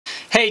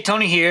Hey,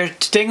 Tony here.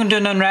 Today I'm going to do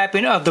an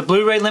unwrapping of the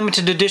Blu-ray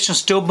limited edition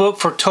Steelbook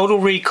for Total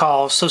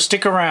Recall, so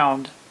stick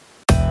around.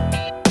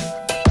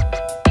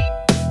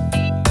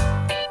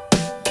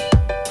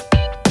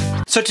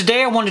 So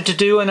today I wanted to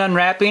do an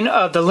unwrapping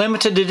of the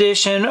limited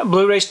edition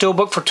Blu-ray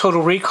Steelbook for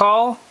Total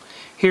Recall.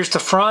 Here's the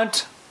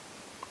front,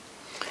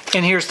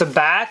 and here's the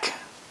back.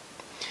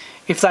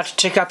 If you'd like to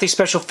check out these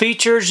special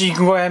features, you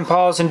can go ahead and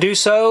pause and do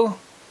so.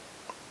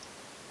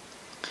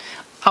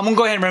 I'm going to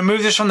go ahead and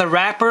remove this from the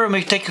wrapper and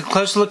we can take a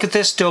closer look at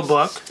this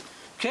Steelbook.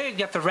 Okay,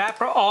 got the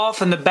wrapper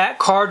off and the back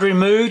card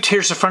removed.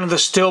 Here's the front of the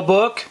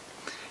Steelbook.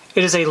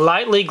 It is a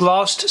lightly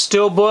glossed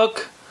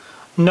Steelbook.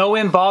 No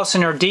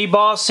embossing or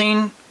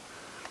debossing.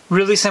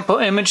 Really simple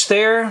image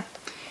there.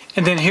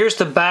 And then here's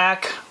the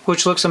back,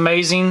 which looks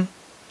amazing.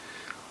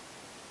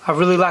 I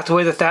really like the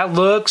way that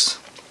looks.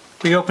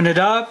 We open it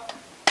up.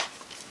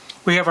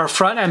 We have our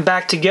front and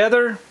back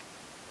together.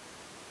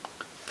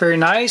 Very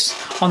nice.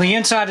 On the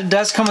inside it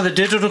does come with a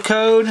digital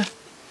code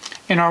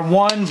and our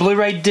one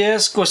Blu-ray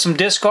disc with some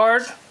disc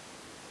art.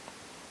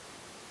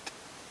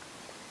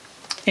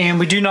 And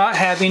we do not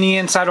have any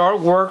inside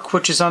artwork,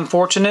 which is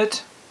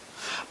unfortunate.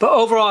 But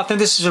overall I think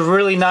this is a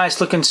really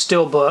nice looking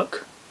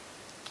Steelbook.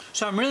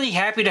 So I'm really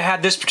happy to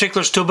have this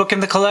particular Steelbook in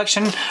the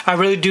collection. I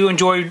really do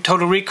enjoy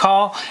Total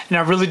Recall, and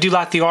I really do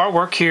like the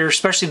artwork here,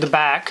 especially the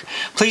back.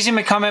 Please leave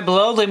me a comment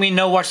below. Let me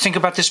know what you think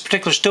about this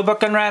particular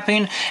Steelbook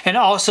unwrapping, and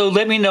also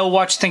let me know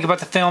what you think about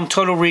the film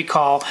Total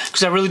Recall,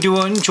 because I really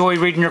do enjoy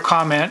reading your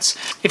comments.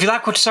 If you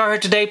like what you saw here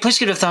today, please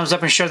give it a thumbs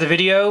up and share the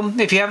video.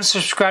 If you haven't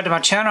subscribed to my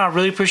channel, I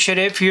really appreciate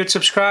it if you would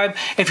subscribe.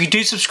 If you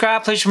do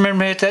subscribe, please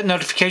remember to hit that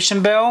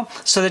notification bell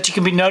so that you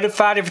can be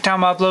notified every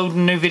time I upload a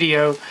new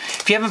video.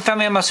 If you haven't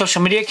found me on my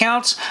social media accounts,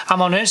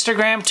 I'm on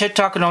Instagram,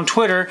 TikTok, and on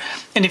Twitter.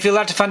 And if you'd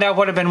like to find out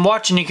what I've been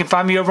watching, you can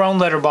find me over on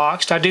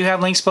Letterboxd. I do have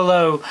links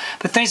below.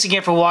 But thanks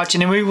again for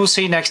watching, and we will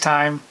see you next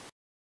time.